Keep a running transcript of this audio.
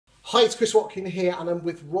Hi, it's Chris Watkin here, and I'm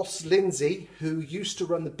with Ross Lindsay, who used to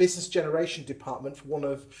run the business generation department for one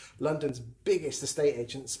of London's biggest estate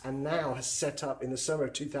agents, and now has set up in the summer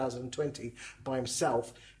of 2020 by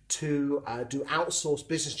himself to do outsourced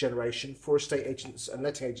business generation for estate agents and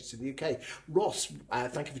letting agents in the UK. Ross,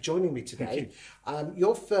 thank you for joining me today.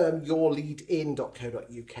 Your firm,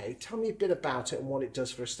 yourleadin.co.uk, tell me a bit about it and what it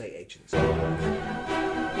does for estate agents.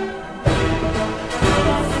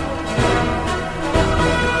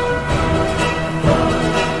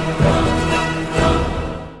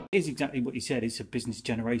 It is exactly what you said. It's a business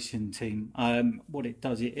generation team. What it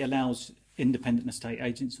does, it allows independent estate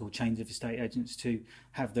agents or chains of estate agents to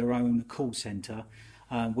have their own call centre.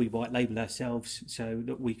 We white label ourselves so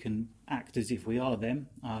that we can act as if we are them.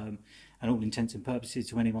 And all intents and purposes,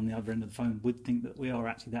 to anyone on the other end of the phone would think that we are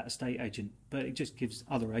actually that estate agent. But it just gives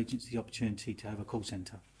other agents the opportunity to have a call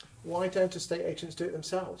centre. Why don't estate agents do it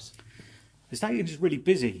themselves? The estate agent is really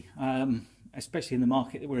busy. Especially in the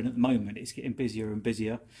market that we're in at the moment, it's getting busier and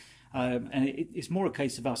busier. And it's more a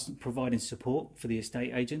case of us providing support for the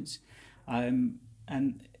estate agents. And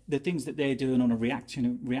the things that they're doing on a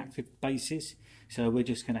reactive basis. So we're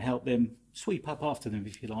just going to help them sweep up after them,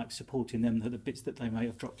 if you like, supporting them, the bits that they may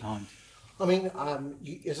have dropped behind. I mean,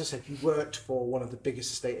 as I said, you worked for one of the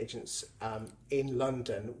biggest estate agents in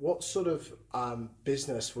London. What sort of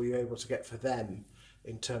business were you able to get for them?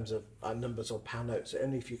 In terms of numbers or pound notes,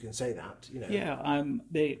 only if you can say that, you know. Yeah,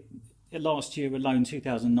 last year alone,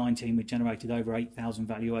 2019, we generated over 8,000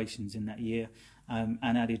 valuations in that year, and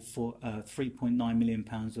added for £3.9 million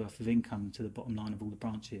worth of income to the bottom line of all the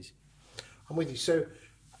branches. I'm with you. So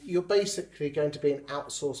you're basically going to be an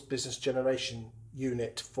outsourced business generation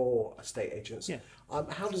unit for estate agents. Yeah.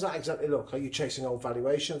 How does that exactly look? Are you chasing old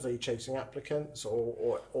valuations? Are you chasing applicants,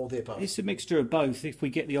 or the above? It's a mixture of both. If we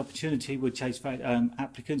get the opportunity, we'll chase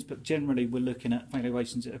applicants, but generally we're looking at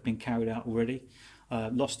valuations that have been carried out already,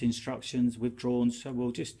 lost instructions, withdrawn. So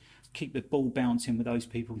we'll just keep the ball bouncing with those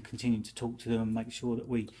people and continue to talk to them and make sure that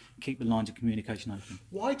we keep the lines of communication open.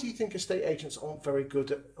 Why do you think estate agents aren't very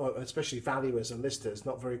good, especially valuers and listers,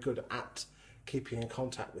 not very good at keeping in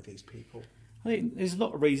contact with these people? I think there's a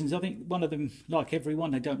lot of reasons. I think one of them, like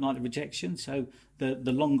everyone, they don't like the rejection. So the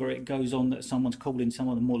longer it goes on that someone's calling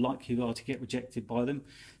someone, the more likely you are to get rejected by them.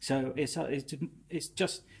 So it's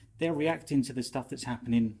just they're reacting to the stuff that's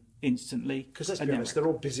happening instantly. Because let's be honest, they're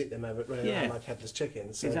all busy at the moment running around like headless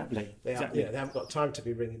chickens. So exactly. They haven't got time to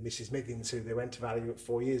be ringing Mrs. Miggins, who they went to value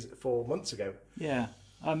 4 months ago. Yeah.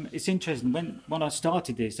 It's interesting, when I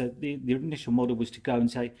started this, the initial model was to go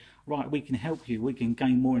and say, right, we can help you, we can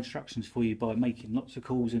gain more instructions for you by making lots of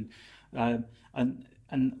calls and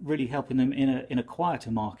really helping them in a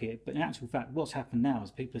quieter market. But in actual fact, what's happened now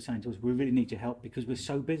is people are saying to us, we really need your help because we're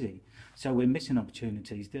so busy. So we're missing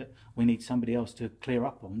opportunities that we need somebody else to clear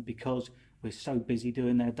up on because we're so busy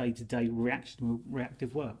doing their day-to-day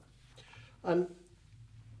reactive work. A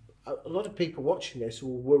lot of people watching this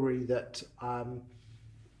will worry that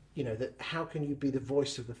that how can you be the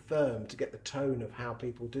voice of the firm to get the tone of how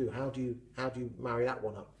people do? How do you marry that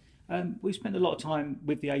one up? We spend a lot of time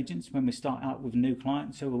with the agents when we start out with a new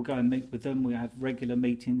client, so we'll go and meet with them. We have regular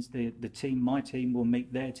meetings. The team, my team, will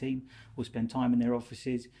meet their team. We'll spend time in their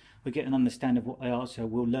offices. We get an understanding of what they are, so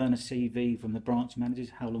we'll learn a CV from the branch managers,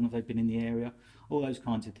 how long have they been in the area, all those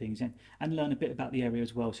kinds of things, and learn a bit about the area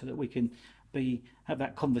as well, so that we can have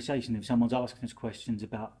that conversation. If someone's asking us questions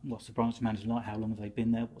about what's the branch manager like, how long have they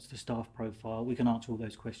been there, what's the staff profile, we can answer all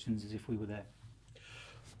those questions as if we were there.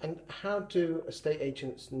 And how do estate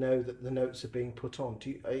agents know that the notes are being put on? Do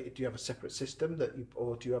you have a separate system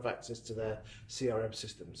or do you have access to their CRM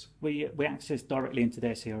systems? We access directly into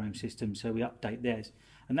their CRM system, so we update theirs,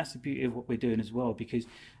 and that's the beauty of what we're doing as well, because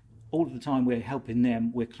all of the time we're helping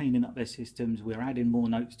them, we're cleaning up their systems, we're adding more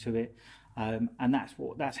notes to it. And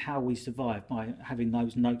that's how we survive, by having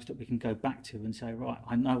those notes that we can go back to and say, right,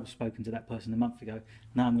 I know I've spoken to that person a month ago,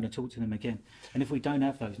 now I'm going to talk to them again. And if we don't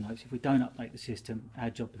have those notes, if we don't update the system, our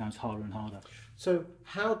job becomes harder and harder. So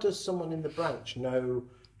how does someone in the branch know,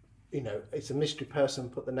 it's a mystery person,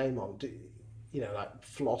 put the name on, like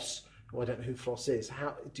Floss, I don't know who Floss is.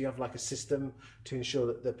 How do you have like a system to ensure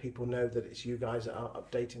that the people know that it's you guys that are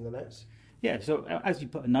updating the notes? Yeah, so as you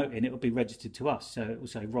put a note in, it will be registered to us. So it will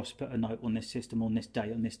say, Ross put a note on this system on this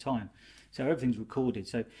date, on this time. So everything's recorded.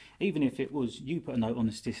 So even if it was you put a note on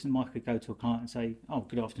the system, I could go to a client and say, oh,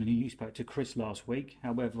 good afternoon, you spoke to Chris last week.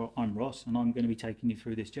 However, I'm Ross and I'm going to be taking you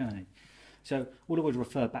through this journey. So we'll always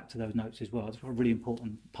refer back to those notes as well. It's a really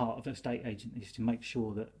important part of an estate agent, is to make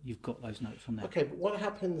sure that you've got those notes on there. Okay, but what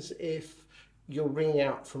happens if you're ringing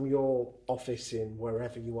out from your office in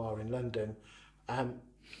wherever you are in London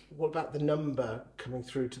What about the number coming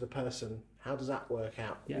through to the person? How does that work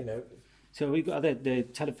out? Yeah. You know, So we've got the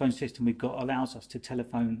telephone system we've got allows us to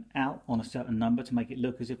telephone out on a certain number to make it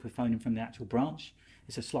look as if we're phoning from the actual branch.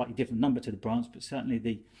 It's a slightly different number to the branch, but certainly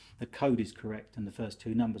the code is correct and the first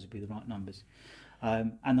two numbers will be the right numbers.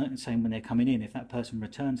 And the same when they're coming in, if that person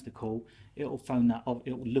returns the call, it will phone that.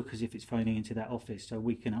 It will look as if it's phoning into that office, so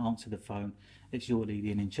we can answer the phone. It's your lead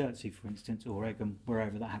in Chertsey, for instance, or Egham,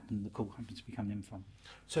 wherever that happens, the call happens to be coming in from.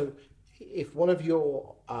 so if one of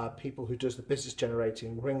your people who does the business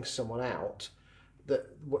generating rings someone out,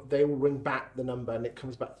 they will ring back the number and it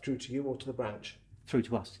comes back through to you or to the branch? Through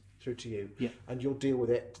to us. Through to you, Yeah. And you'll deal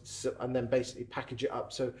with it, and then basically package it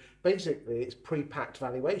up. So basically, it's pre-packed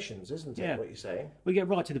valuations, isn't it? Yeah. What you're saying? We get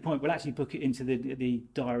right to the point. We'll actually book it into the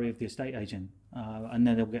diary of the estate agent, and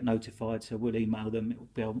then they'll get notified. So we'll email them. It will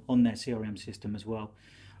be on their CRM system as well.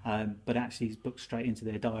 But actually, it's booked straight into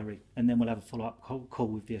their diary, and then we'll have a follow-up call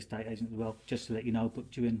with the estate agent as well, just to let you know,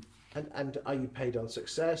 booked you in. And are you paid on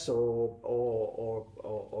success or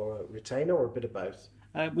a retainer or a bit of both?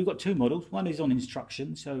 We've got two models. One is on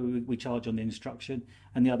instruction, so we charge on the instruction,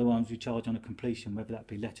 and the other ones we charge on a completion, whether that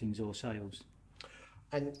be lettings or sales.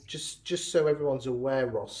 And just so everyone's aware,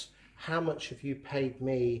 Ross, how much have you paid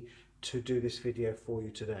me to do this video for you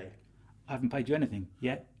today? I haven't paid you anything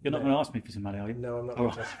yet. You're not No. going to ask me for some money, are you? No, I'm not All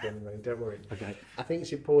going to right. ask you any money, don't worry. Okay. I think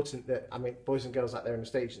it's important that, I mean, boys and girls out there in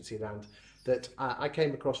estate agency land, that I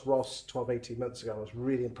came across Ross 12, 18 months ago. I was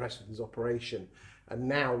really impressed with his operation. And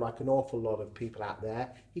now, like an awful lot of people out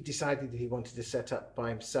there, he decided that he wanted to set up by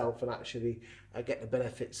himself and actually get the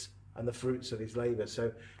benefits and the fruits of his labour.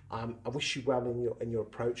 So I wish you well in your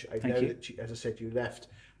approach. I know that, as I said, you left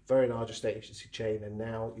a very large estate agency chain, and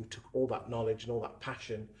now you took all that knowledge and all that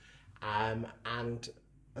passion. And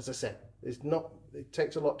as I said, it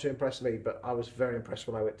takes a lot to impress me, but I was very impressed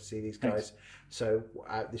when I went to see these guys. Thanks. So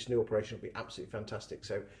this new operation will be absolutely fantastic.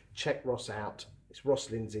 So check Ross out. It's Ross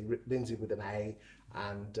Lindsay, Lindsay with an A,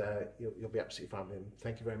 and you'll be absolutely fine with him.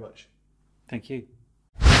 Thank you very much. Thank you.